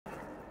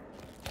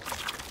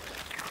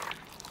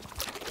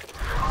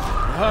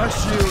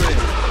Hush you!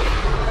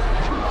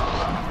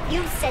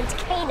 You sent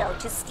Kano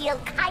to steal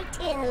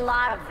chitin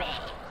larvae.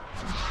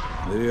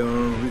 They are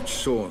a rich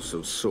source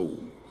of souls.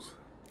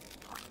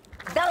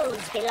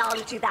 Those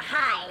belong to the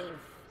Hive.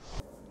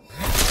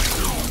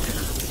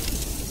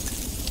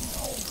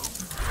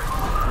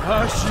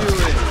 Hush you!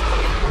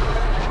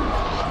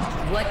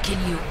 What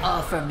can you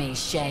offer me,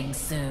 Shang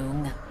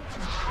Tsung?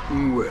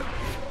 Well,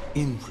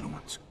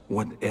 influence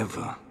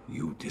whatever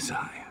you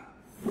desire.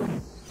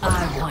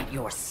 I want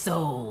your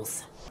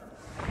souls.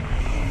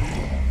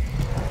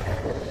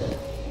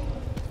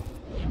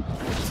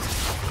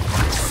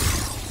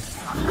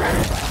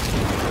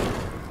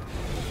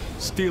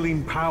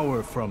 Stealing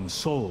power from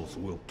souls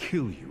will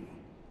kill you.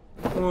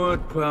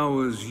 What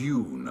powers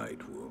you,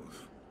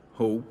 Nightwolf?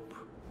 Hope?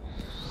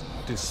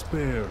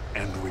 Despair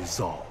and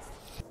resolve.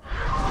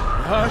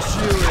 Hush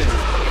you!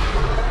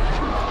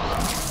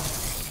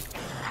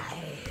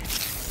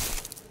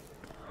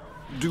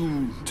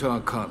 Do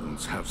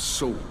Tarkatans have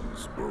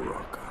souls,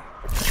 Baraka?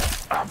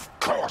 Of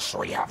course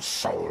we have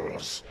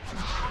souls.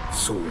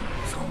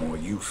 Souls are more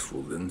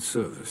useful than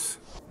service.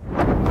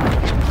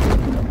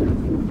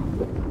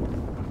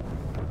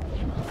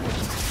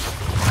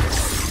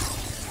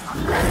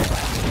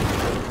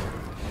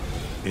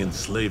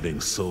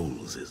 Enslaving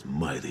souls is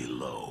mighty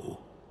low.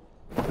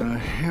 The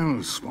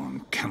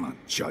Hellspawn cannot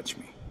judge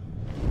me.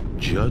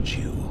 Judge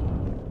you?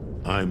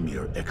 I'm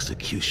your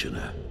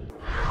executioner.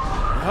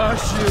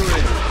 Hush you!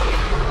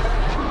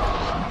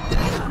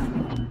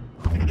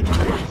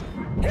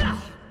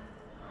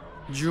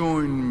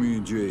 Join me,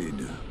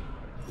 Jade.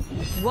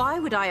 Why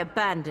would I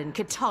abandon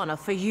Kitana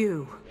for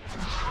you?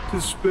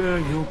 To spare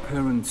your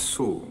parents'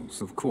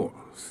 souls, of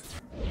course.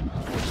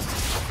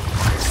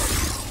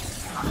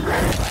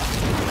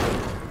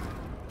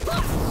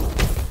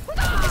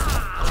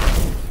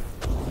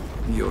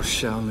 Your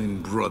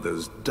Shaolin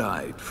brothers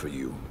died for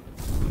you.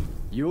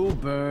 You'll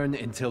burn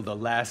until the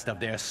last of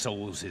their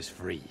souls is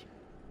free.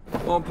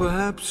 Or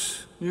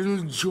perhaps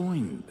you'll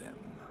join them.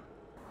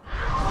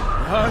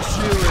 Hush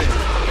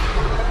you!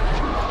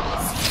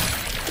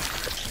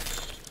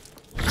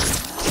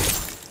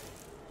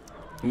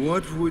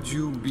 What would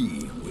you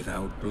be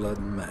without blood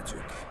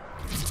magic?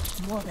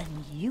 More than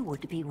you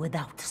would be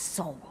without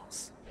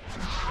souls.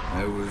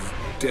 I was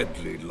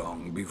deadly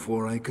long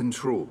before I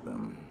controlled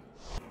them.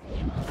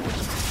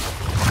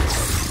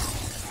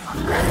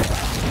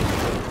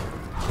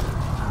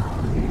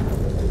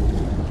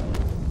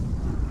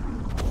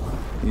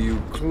 You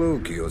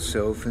cloak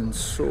yourself in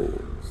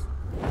souls.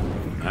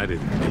 I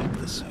didn't make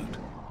the suit.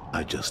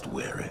 I just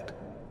wear it.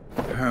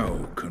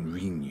 How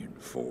convenient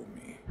for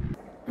me.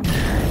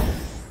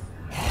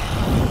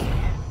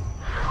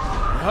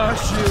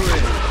 Hush you!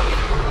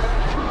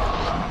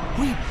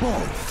 We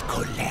both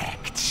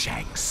collect,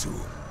 Shang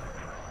Tsung.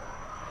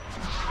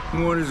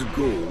 What is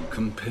gold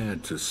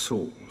compared to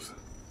souls?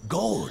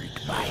 Gold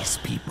buys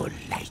people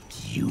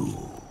like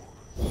you.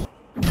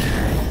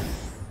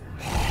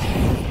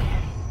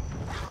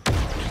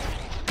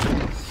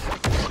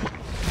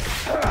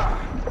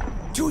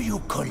 Do you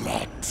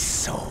collect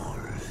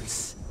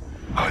souls?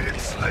 I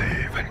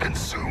enslave and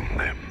consume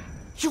them.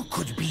 You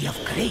could be of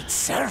great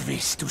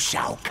service to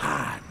Shao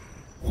Kahn.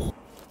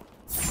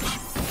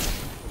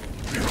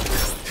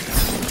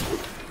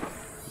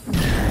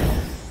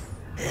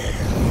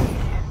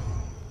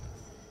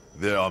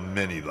 There are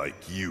many like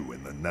you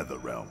in the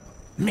Netherrealm.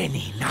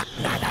 Many, not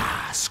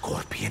nada,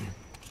 Scorpion.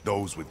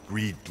 Those with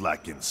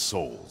greed-blackened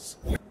souls.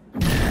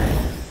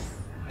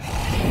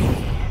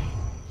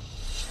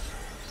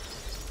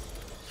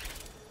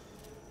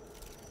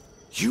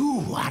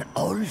 You are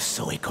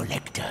also a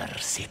collector,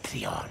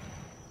 Citrion.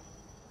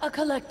 A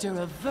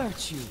collector of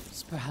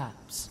virtues,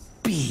 perhaps.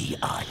 Be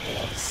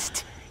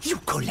honest. You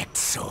collect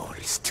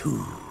souls,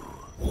 too.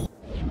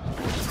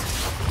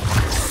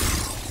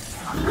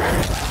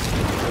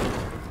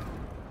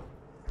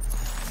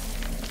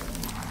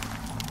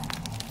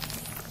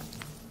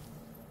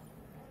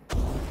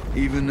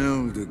 Even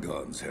elder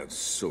gods have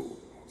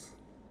souls.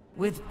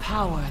 With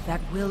power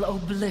that will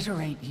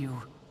obliterate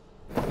you.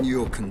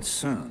 Your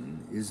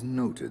concern is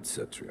noted,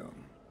 Cetrion.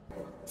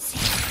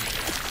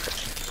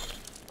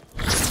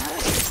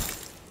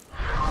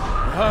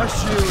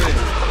 Hush you!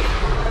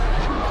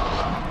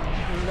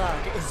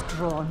 Blood is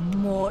drawn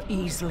more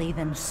easily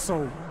than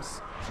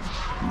souls.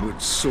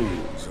 But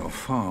souls are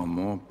far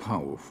more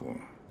powerful.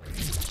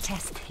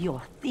 Test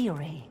your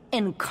theory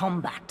in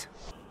combat.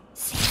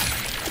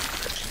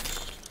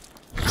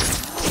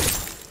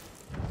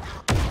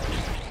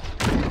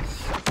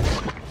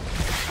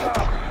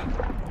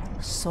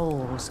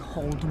 Souls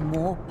hold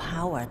more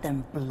power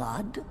than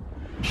blood?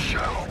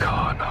 Shao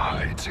Kahn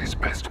hides his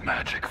best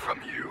magic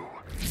from you.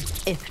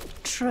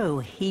 If true,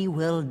 he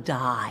will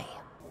die.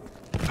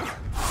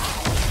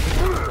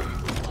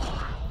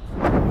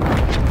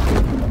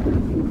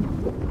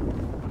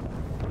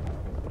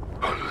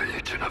 A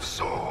legion of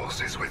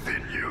souls is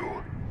within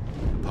you.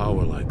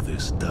 Power like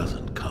this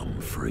doesn't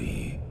come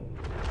free.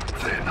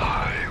 Then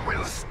I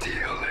will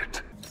steal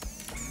it.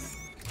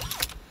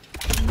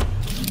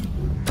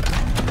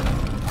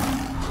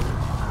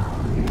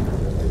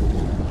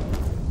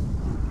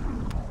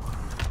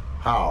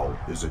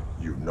 is it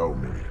you know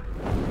me?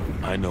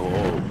 I know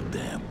all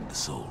damned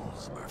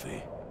souls,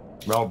 Murphy.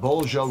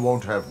 Malbolgia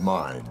won't have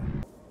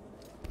mine.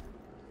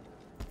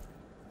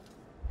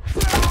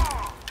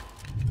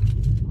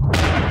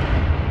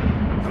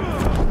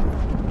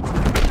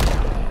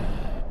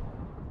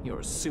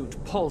 Your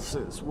suit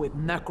pulses with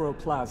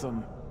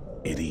necroplasm.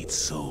 It eats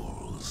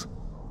souls,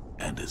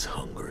 and is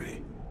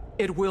hungry.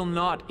 It will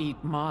not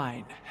eat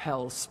mine,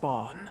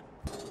 Hellspawn.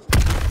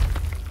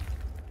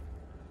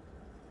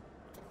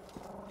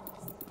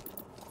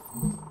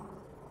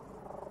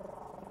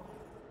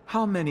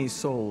 How many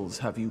souls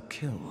have you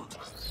killed?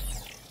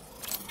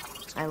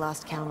 I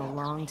lost count a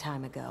long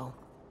time ago.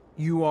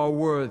 You are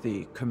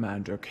worthy,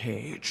 Commander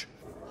Cage.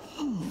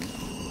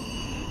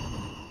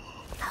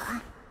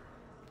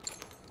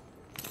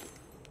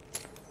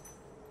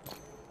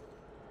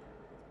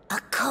 A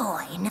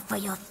coin for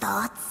your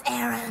thoughts,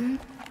 Aaron?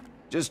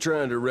 Just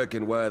trying to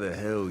reckon why the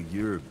hell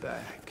you're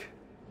back.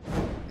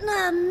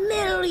 A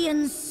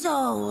million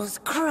souls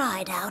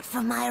cried out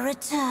for my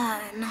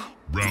return.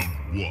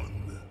 Round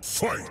 1.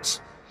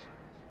 Fight!